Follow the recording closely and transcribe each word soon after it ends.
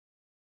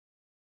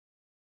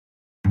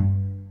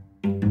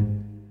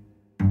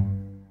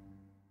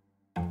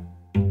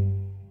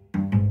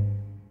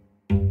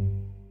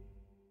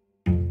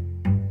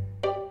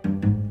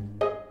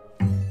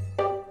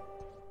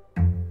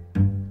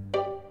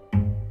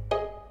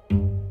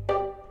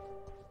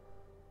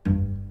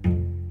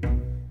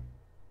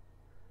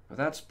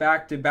That's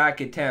back-to-back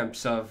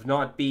attempts of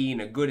not being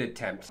a good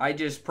attempt. I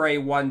just pray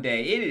one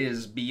day. It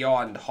is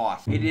beyond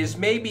hot. It is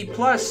maybe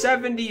plus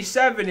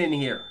 77 in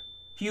here.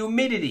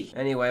 Humidity.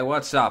 Anyway,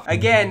 what's up?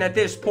 Again, at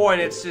this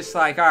point, it's just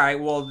like, alright,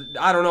 well,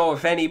 I don't know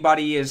if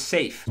anybody is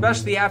safe.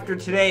 Especially after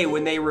today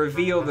when they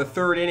reveal the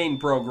third inning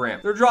program.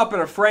 They're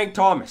dropping a Frank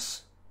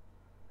Thomas.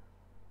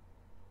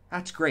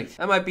 That's great.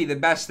 That might be the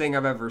best thing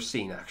I've ever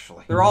seen,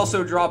 actually. They're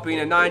also dropping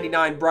a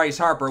 99 Bryce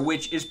Harper,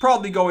 which is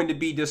probably going to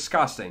be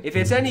disgusting. If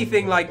it's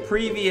anything like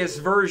previous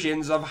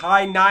versions of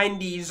high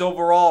 90s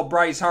overall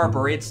Bryce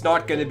Harper, it's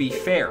not going to be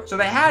fair. So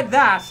they had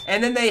that,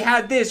 and then they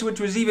had this,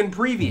 which was even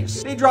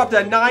previous. They dropped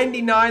a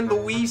 99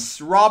 Luis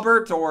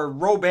Robert or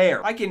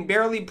Robert. I can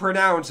barely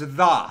pronounce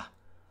the,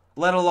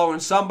 let alone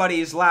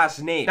somebody's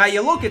last name. Now you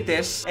look at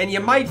this, and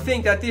you might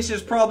think that this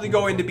is probably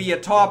going to be a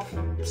top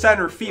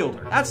center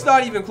fielder. That's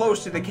not even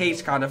close to the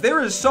case, kind of.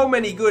 There is so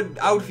many good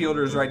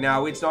outfielders right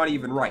now, it's not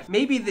even right.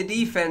 Maybe the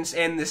defense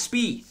and the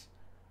speed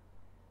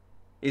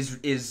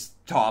is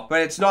top,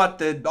 but it's not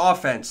the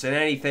offense and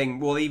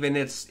anything. Well, even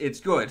it's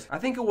good. I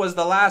think it was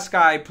the last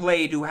guy I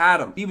played who had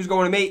him. He was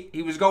going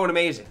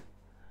amazing.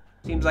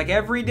 Seems like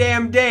every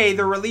damn day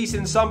they're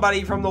releasing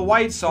somebody from the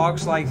White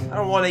Sox. Like, I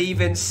don't want to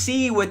even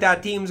see what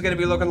that team's going to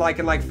be looking like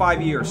in like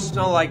 5 years. It's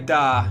not like,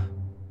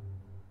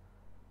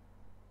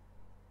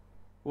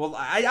 well,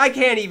 I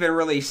can't even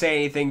really say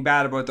anything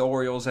bad about the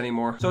Orioles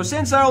anymore. So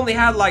since I only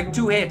had like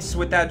 2 hits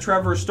with that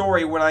Trevor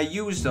Story when I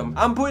used them,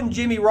 I'm putting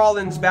Jimmy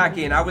Rollins back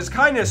in. I was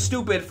kind of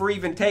stupid for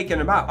even taking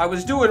him out. I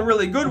was doing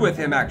really good with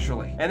him,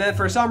 actually. And then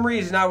for some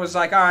reason I was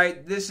like,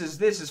 alright, this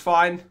is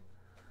fine.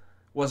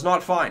 Was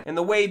not fine. And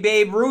the way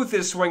Babe Ruth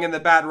is swinging the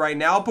bat right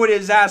now, I'll put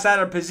his ass out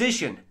of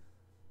position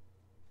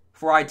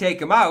before I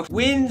take him out.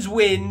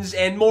 Wins,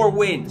 and more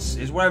wins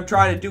is what I'm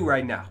trying to do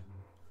right now.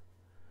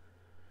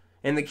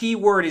 And the key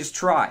word is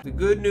try. The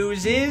good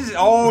news is,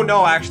 oh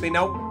no, actually,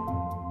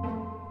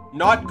 no.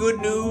 Not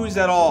good news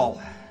at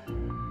all.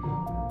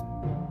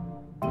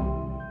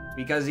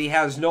 Because he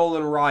has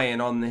Nolan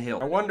Ryan on the hill.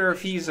 I wonder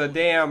if he's a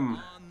damn...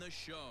 On the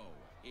show,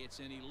 it's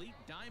an elite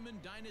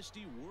Diamond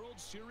Dynasty World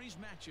Series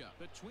matchup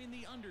between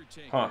the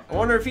Undertaker. Huh. I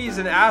wonder if he's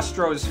an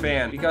Astros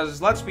fan.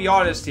 Because let's be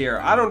honest here,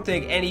 I don't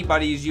think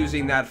anybody's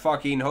using that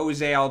fucking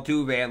Jose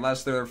Altuve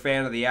unless they're a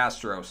fan of the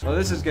Astros. Well,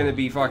 this is gonna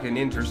be fucking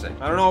interesting.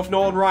 I don't know if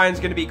Nolan Ryan's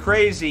gonna be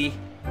crazy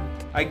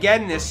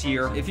again this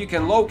year. If you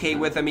can locate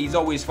with him, he's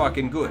always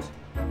fucking good.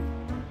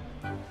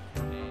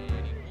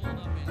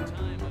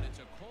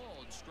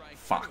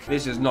 Fuck.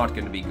 This is not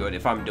gonna be good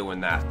if I'm doing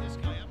that.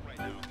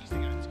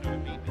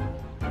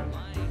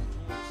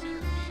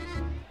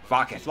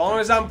 Fuck it. As long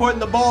as I'm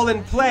putting the ball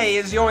in play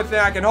is the only thing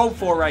I can hope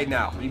for right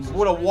now. He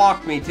would have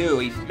walked me too.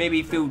 He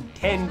maybe threw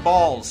 10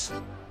 balls.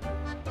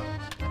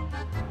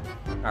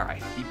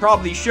 Alright. He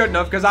probably shouldn't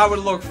have because I would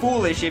look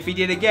foolish if he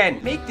did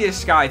again. Make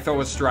this guy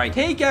throw a strike.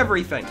 Take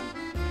everything.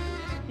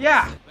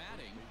 Yeah.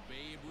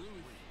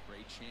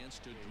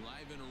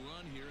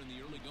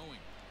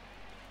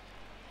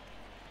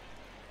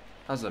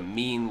 That was a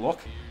mean look.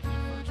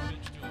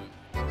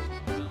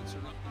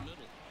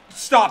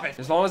 Stop it!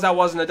 As long as that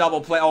wasn't a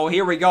double play. Oh,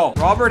 here we go.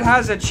 Robert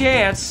has a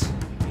chance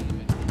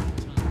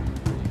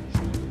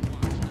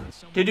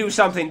to do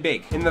something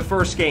big in the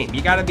first game.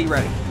 You gotta be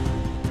ready.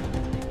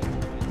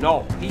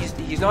 No,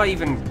 he's not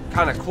even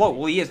kind of close.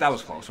 Well, he is. That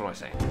was close. What am I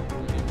saying?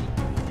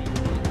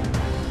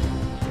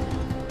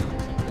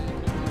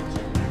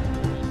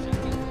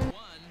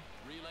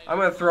 I'm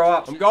gonna throw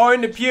up. I'm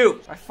going to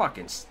puke. I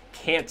fucking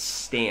can't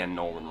stand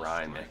Nolan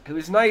Ryan, man. It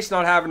was nice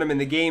not having him in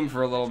the game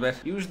for a little bit.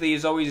 Usually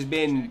he's always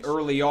been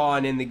early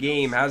on in the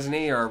game, hasn't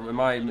he? Or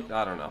am I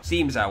don't know.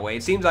 Seems that way.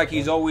 It seems like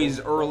he's always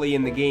early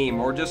in the game,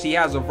 or just he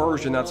has a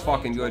version that's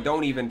fucking good.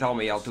 Don't even tell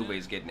me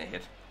Altuve's getting a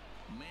hit.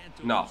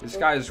 No. This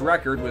guy's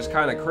record was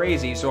kind of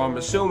crazy, so I'm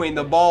assuming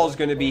the ball's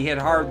going to be hit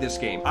hard this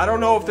game. I don't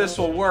know if this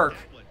will work.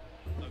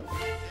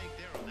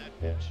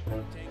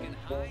 Taken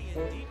high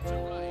and deep to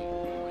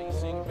right,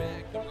 racing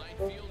back the right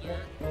fielder,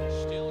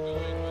 still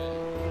going well.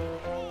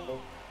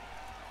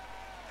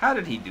 How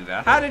did he do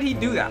that? How did he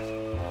do that?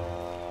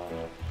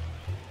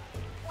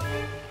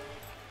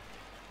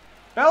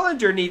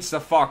 Bellinger needs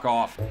to fuck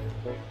off.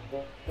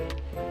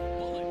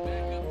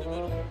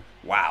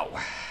 Wow.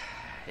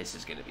 This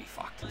is gonna be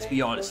fucked. Let's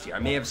be honest here. I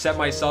may have set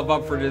myself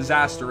up for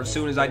disaster as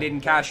soon as I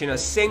didn't cash in a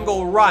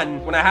single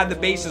run when I had the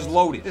bases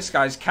loaded. This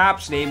guy's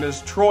Cap's name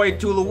is Troy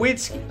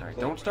Tulowitzki. Alright,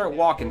 don't start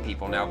walking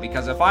people now,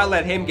 because if I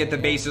let him get the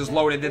bases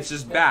loaded, it's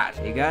just bad.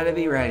 You gotta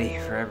be ready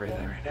for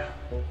everything right now.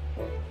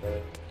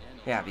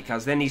 Yeah,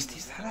 because then he's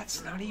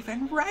that's not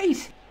even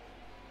right.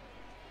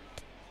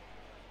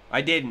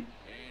 I didn't.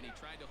 And he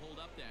tried to hold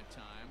up that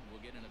time.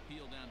 We'll get an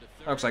appeal down to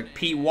third. That looks like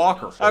Pete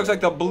Walker. That looks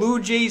like the Blue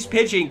Jays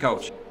pitching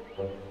coach.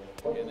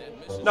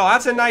 No,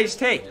 that's a nice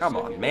take. Come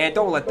on, man.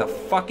 Don't let the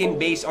fucking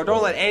base, or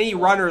don't let any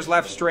runners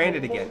left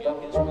stranded again.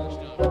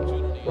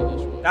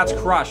 That's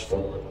crushed.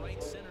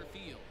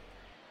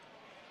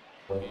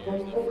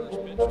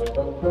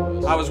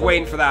 I was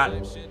waiting for that.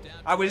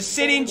 I was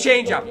sitting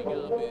changeup. And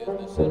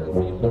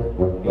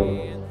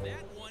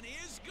that one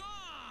is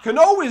gone.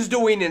 Cano is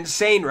doing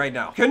insane right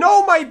now.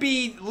 Cano might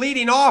be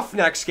leading off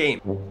next game.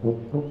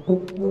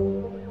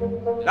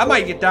 That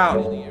might get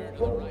down.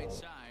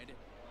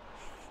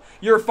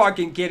 You're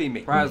fucking kidding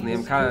me. Surprisingly,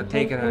 I'm kind of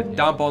taking a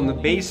dump on the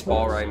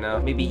baseball right now.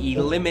 Maybe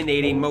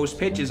eliminating most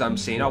pitches I'm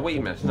seeing. Oh, wait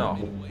a minute. No. I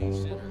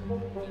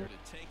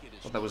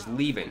thought that was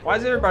leaving. Why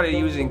is everybody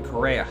using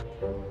Correa?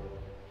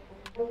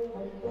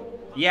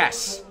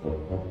 Yes.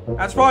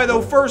 That's probably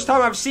the first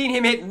time I've seen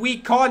him hit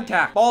weak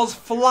contact. Ball's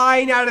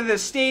flying out of the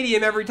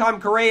stadium every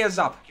time Correa's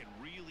up.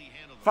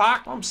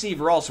 Fuck. Tom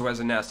Seaver also has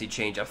a nasty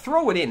changeup.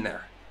 Throw it in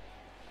there.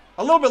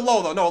 A little bit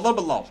low, though. No, a little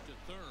bit low.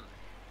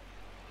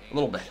 A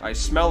little bit. I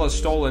smell a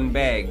stolen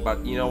bag,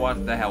 but you know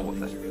what? The hell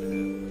with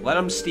it. Let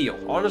him steal.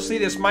 Honestly,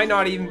 this might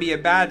not even be a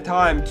bad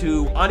time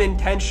to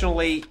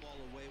unintentionally...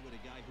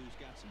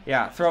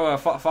 Yeah, throw a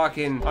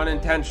fucking...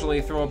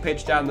 Unintentionally throw a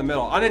pitch down the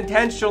middle.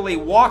 Unintentionally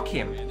walk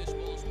him.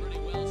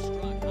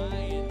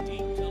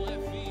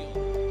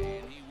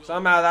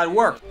 Somehow that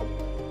worked.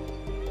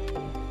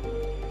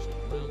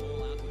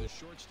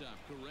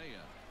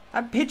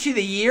 That pitch of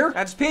the year?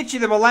 That's pitch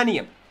of the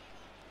millennium.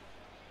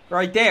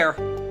 Right there.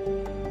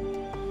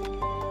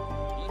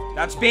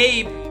 That's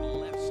Babe.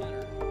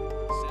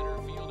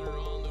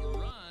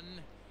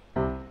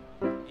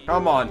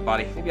 Come on,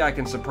 buddy. Maybe I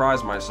can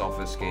surprise myself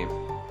this game.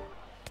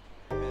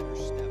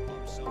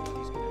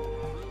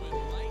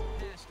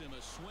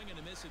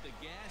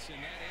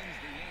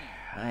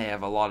 I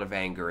have a lot of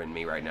anger in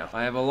me right now.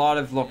 I have a lot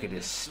of... Look at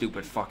his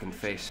stupid fucking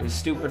face. His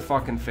stupid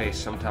fucking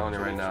face, I'm telling you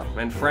right now.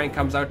 When Frank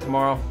comes out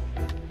tomorrow...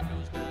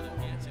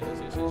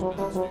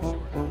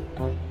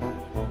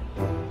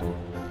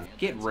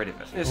 Get rid of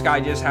it. This guy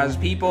just has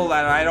people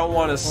that I don't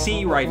want to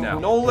see right now.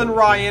 Nolan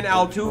Ryan,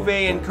 Altuve,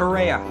 and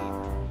Correa.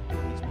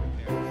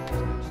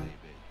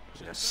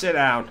 Just sit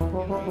down.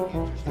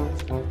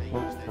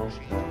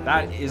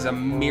 That is a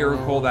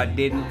miracle that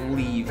didn't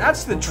leave.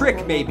 That's the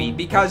trick, maybe,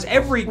 because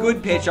every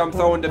good pitch I'm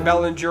throwing to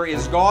Bellinger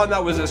is gone.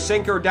 That was a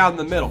sinker down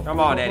the middle. Come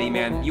on, Eddie,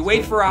 man. You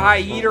wait for a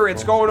high heater,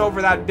 it's going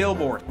over that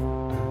billboard.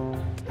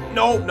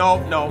 No,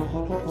 no,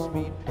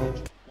 no.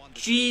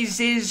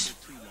 Jesus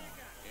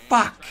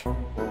fuck.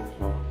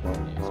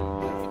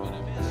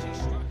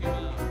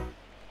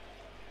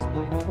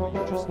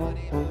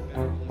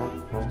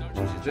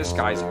 This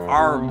guy's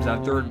arms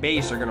at third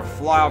base are gonna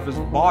fly off his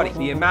body.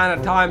 The amount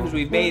of times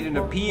we've made an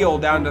appeal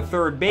down to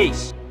third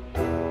base.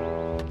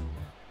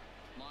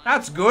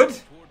 That's good.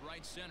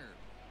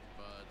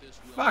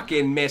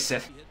 Fucking miss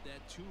it.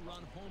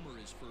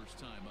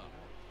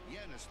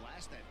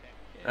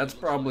 That's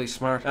probably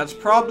smart. That's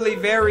probably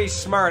very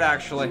smart,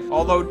 actually.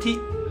 Although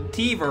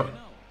Teaver.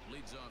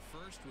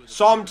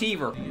 Som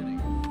Teaver.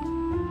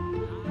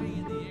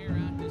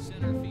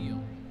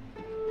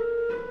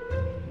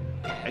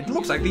 It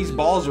looks like these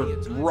balls are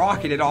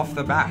rocketed off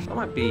the bat. I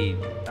might be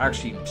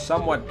actually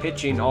somewhat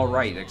pitching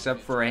alright, except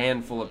for a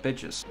handful of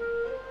pitches.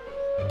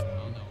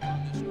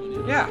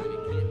 Yeah.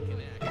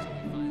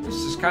 This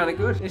is kind of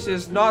good. This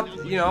is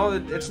not, you know,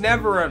 it's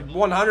never a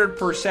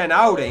 100%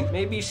 outing.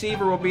 Maybe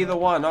Seaver will be the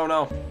one. Oh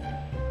no.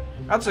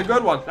 That's a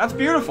good one. That's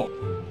beautiful.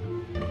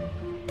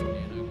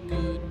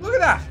 Look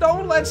at that.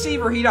 Don't let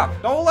Seaver heat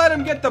up. Don't let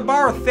him get the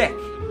bar thick.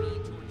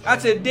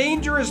 That's a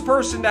dangerous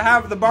person to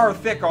have the bar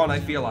thick on,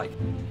 I feel like.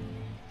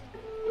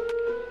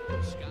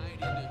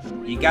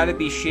 You gotta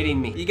be shitting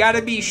me. You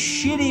gotta be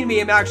shitting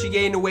me I'm actually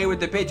getting away with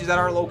the pitches that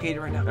aren't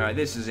located right now. Alright,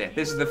 this is it.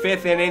 This is the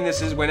 5th inning.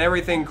 This is when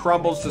everything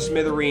crumbles to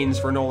smithereens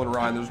for Nolan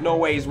Ryan. There's no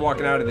way he's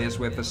walking out of this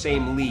with the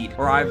same lead.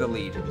 Or I have the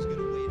lead.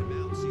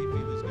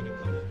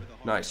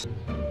 Nice.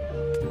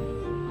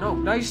 No,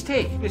 nice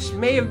take. This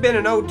may have been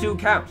an 0-2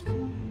 count.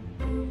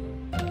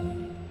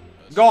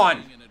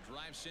 Gone.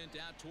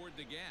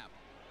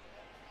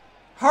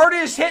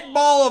 Hardest hit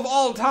ball of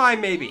all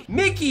time, maybe.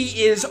 Mickey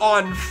is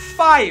on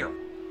fire.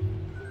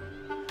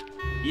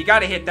 You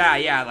gotta hit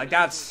that, yeah, like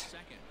that's...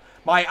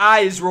 My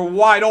eyes were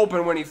wide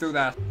open when he threw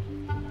that.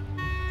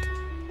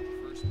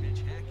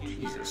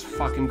 Jesus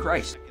fucking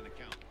Christ.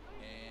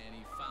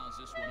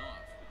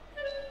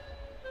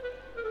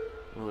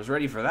 I was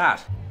ready for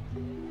that.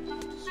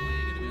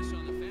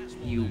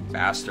 You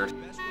bastard.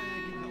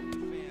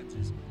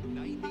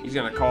 He's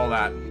gonna call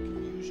that.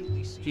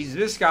 Jesus,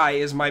 this guy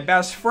is my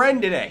best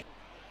friend today.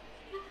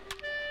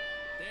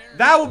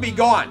 That will be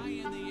gone.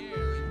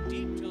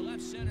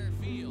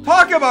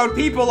 Talk about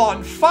people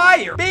on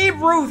fire! Babe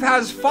Ruth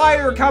has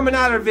fire coming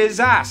out of his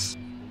ass.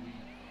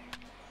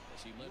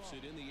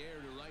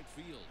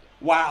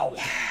 Wow.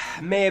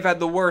 May have had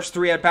the worst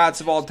 3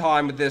 at-bats of all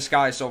time with this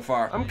guy so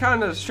far. I'm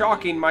kind of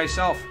shocking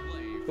myself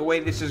the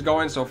way this is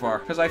going so far.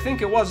 Because I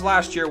think it was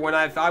last year when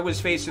I was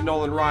facing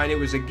Nolan Ryan, it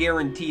was a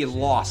guaranteed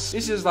loss.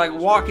 This is like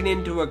walking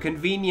into a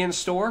convenience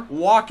store,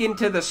 walk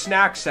into the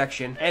snack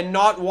section, and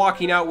not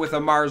walking out with a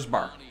Mars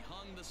bar.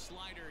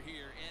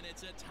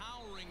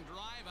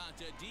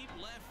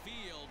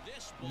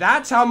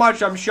 That's how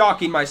much I'm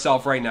shocking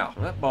myself right now.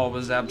 That ball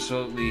was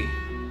absolutely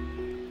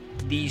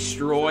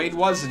destroyed,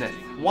 wasn't it?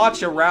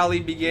 Watch a rally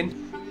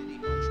begin.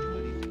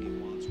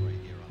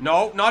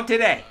 No, not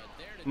today.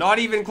 Not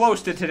even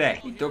close to today.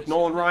 He took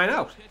Nolan Ryan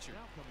out.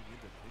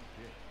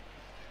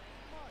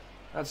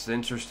 That's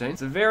interesting.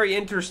 It's a very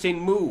interesting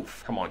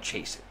move. Come on,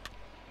 chase it.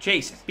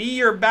 Chase it. Be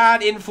your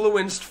bad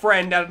influenced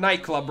friend at a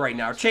nightclub right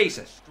now. Chase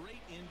it.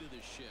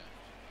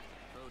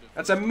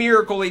 That's a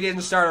miracle he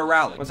didn't start a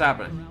rally. What's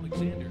happening?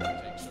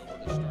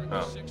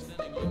 Oh.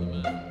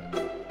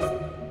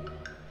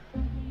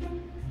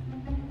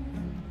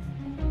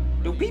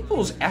 Do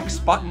people's X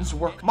buttons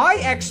work? My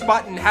X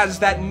button has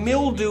that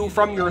mildew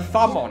from your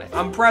thumb on it.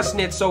 I'm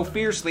pressing it so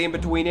fiercely in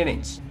between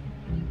innings.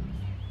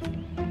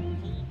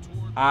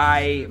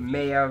 I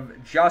may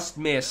have just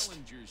missed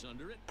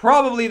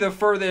probably the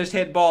furthest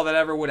hit ball that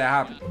ever would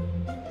have happened.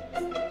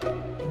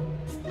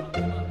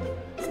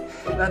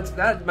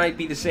 That might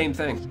be the same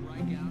thing.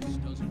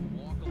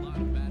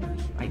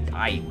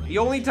 The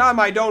only time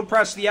I don't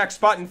press the X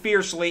button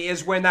fiercely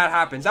is when that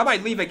happens. I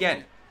might leave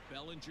again.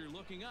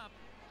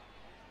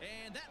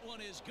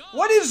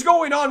 What is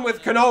going on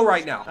with Cano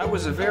right now? That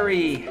was a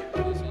very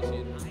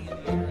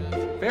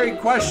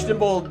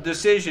questionable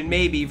decision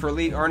maybe for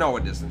leave, or no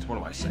it isn't, what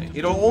am I saying?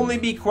 It'll only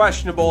be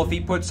questionable if he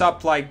puts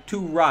up like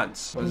 2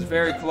 runs. I was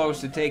very close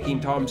to taking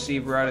Tom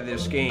Seaver out of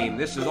this game.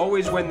 This is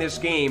always when this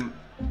game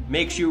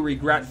makes you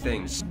regret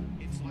things.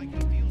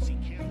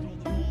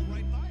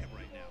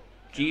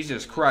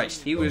 Jesus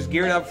Christ. He was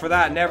geared up for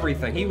that and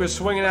everything. He was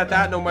swinging at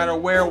that no matter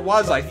where it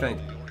was, I think.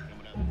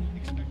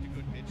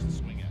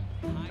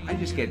 I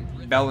just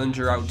get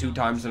Bellinger out 2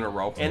 times in a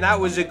row. And that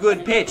was a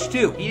good pitch,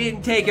 too. He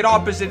didn't take it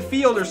opposite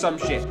field or some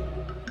shit.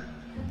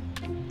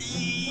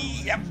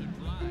 Yep.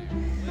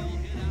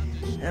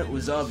 That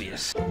was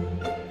obvious.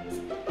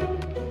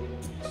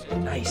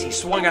 Nice, he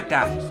swung at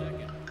that.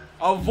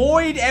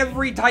 Avoid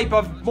every type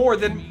of more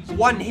than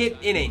 1 hit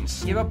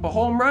innings. Give up a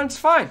home run, it's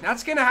fine.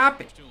 That's gonna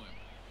happen.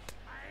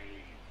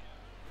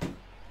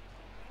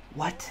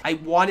 What? I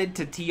wanted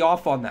to tee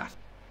off on that.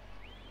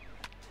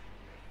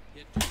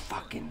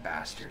 Fucking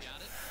bastard.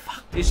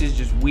 Fuck. This is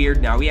just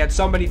weird now. We had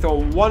somebody throw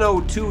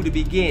 102 to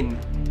begin.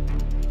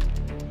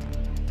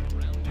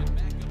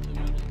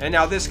 And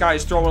now this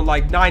guy's throwing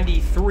like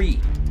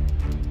 93.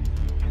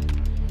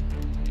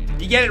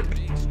 You get it?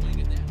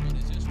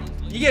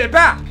 You get it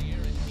back.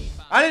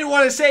 I didn't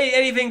want to say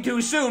anything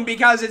too soon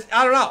because it's,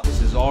 I don't know.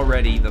 This is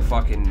already the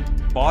fucking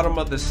bottom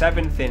of the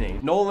 7th inning.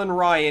 Nolan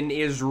Ryan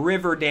is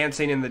river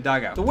dancing in the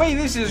dugout. The way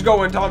this is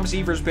going, Tom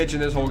Seaver's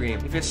pitching this whole game.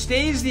 If it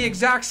stays the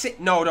exact same...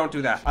 No, don't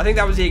do that. I think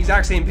that was the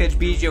exact same pitch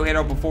Biggio hit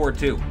out before,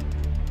 too.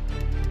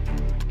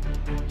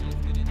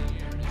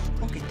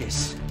 Look at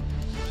this.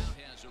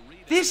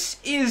 This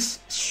is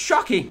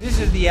shocking. This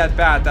is the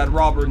at-bat that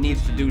Robert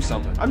needs to do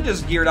something. I'm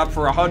just geared up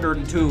for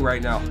 102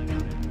 right now.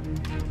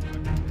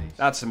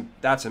 That's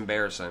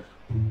embarrassing.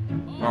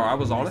 Oh, I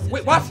was on it?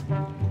 Wait, what?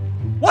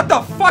 What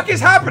the fuck is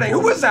happening? Who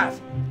was that?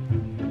 He's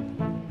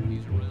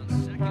around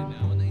second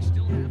now, and they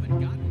still haven't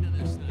gotten to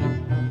this thing.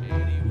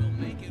 And he will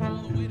make it all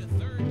the way to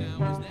third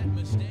now as that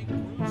mistake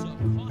proves a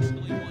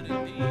costly one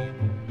indeed.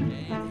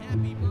 And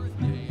happy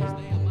birthday as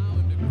they allow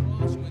him to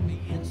cross with the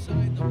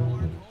inside the park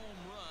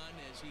home run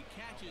as he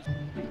catches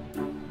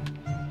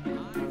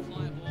high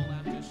fly ball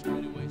after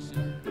straightaway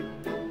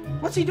center.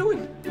 What's he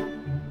doing?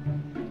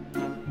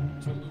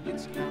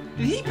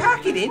 Did he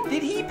pack it in?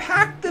 Did he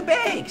pack the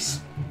bags?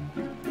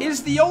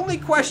 Is the only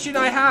question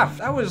I have.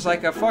 That was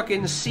like a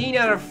fucking scene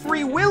out of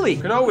Free Willy.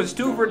 Cano was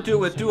 2 for 2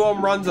 with 2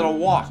 home runs and a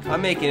walk.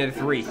 I'm making it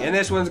 3. And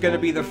this one's gonna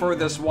be the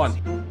furthest one.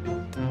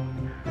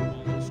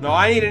 No,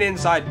 I need an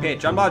inside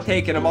pitch. I'm not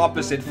taking him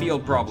opposite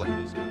field probably.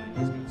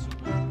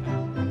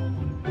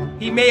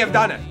 He may have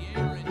done it.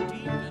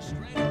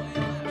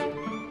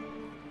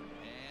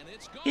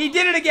 He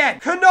did it again.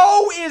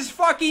 Cano is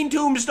fucking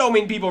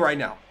tombstoning people right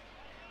now.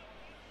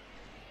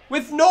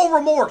 With no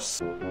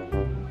remorse.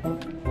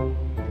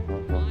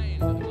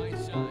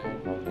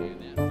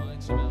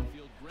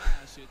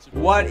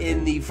 What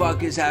in the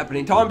fuck is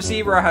happening? Tom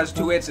Seaver has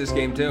 2 hits this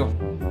game too.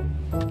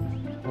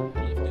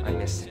 I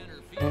missed it.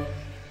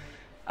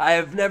 I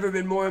have never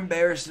been more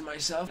embarrassed in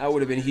myself. That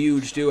would have been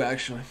huge too,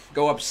 actually.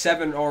 Go up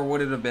 7, or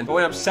would it have been?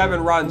 Going up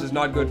 7 runs is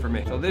not good for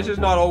me. So this is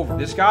not over.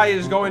 This guy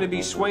is going to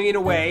be swinging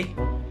away.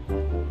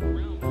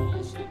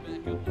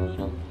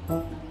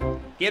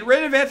 Get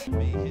rid of it.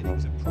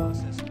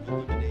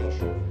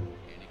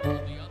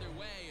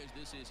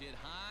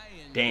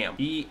 Damn,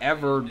 he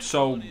ever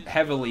so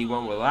heavily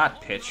went with that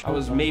pitch. That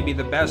was maybe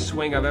the best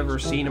swing I've ever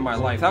seen in my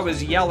life. That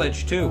was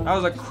Yelich too. That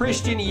was a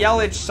Christian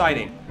Yelich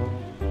sighting.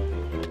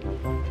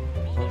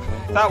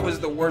 That was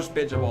the worst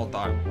pitch of all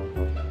time.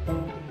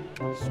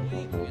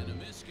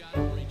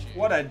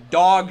 What a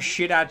dog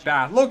shit at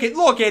bat. Look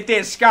at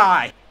this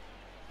guy.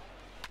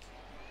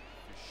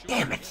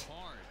 Damn it.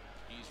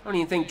 I don't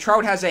even think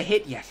Trout has a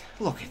hit yet.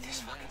 Look at this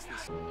fucking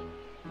guy.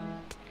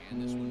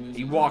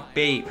 He walked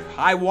Babe.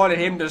 I wanted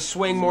him to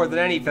swing more than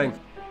anything.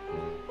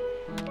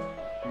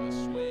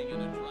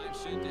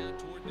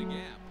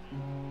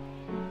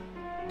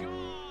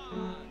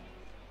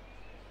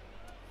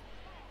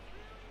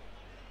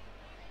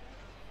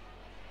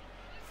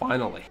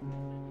 Finally.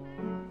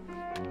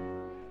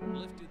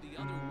 Lifted the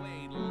other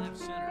way, left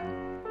center.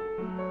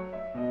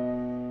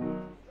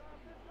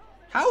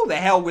 How the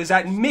hell was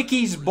that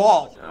Mickey's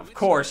ball? Of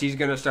course he's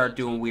gonna start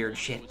doing weird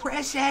shit.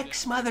 Press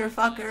X,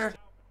 motherfucker.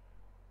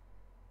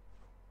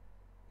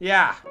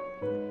 Yeah.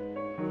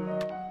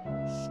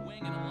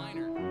 Swing and a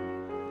liner.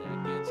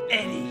 That gets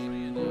Eddie.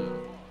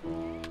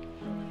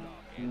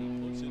 And he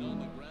puts it on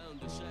the ground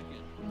to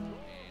second.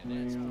 And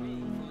that's through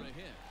for a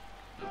hit.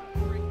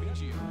 Frank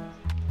Biggio.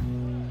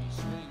 He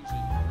swings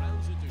and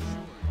grounds it to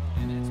short.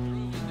 And that's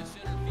through into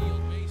center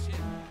field, base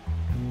hit.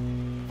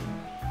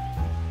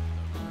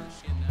 The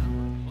runner's in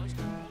now.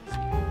 Buster Posey.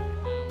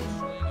 Now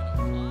swing and a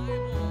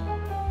fly ball.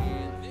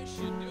 And this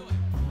should do it.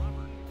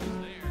 Robert is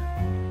there.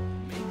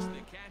 Makes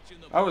the catch in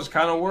the I was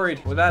kind of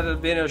worried. Would that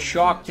have been a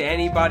shock to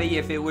anybody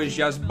if it was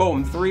just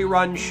boom,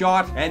 3-run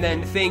shot, and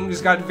then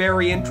things got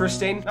very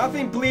interesting?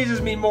 Nothing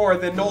pleases me more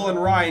than Nolan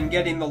Ryan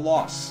getting the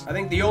loss. I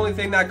think the only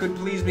thing that could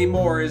please me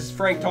more is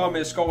Frank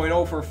Thomas going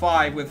 0 for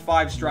 5 with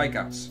 5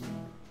 strikeouts.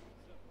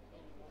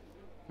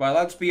 But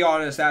let's be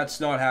honest, that's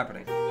not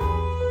happening.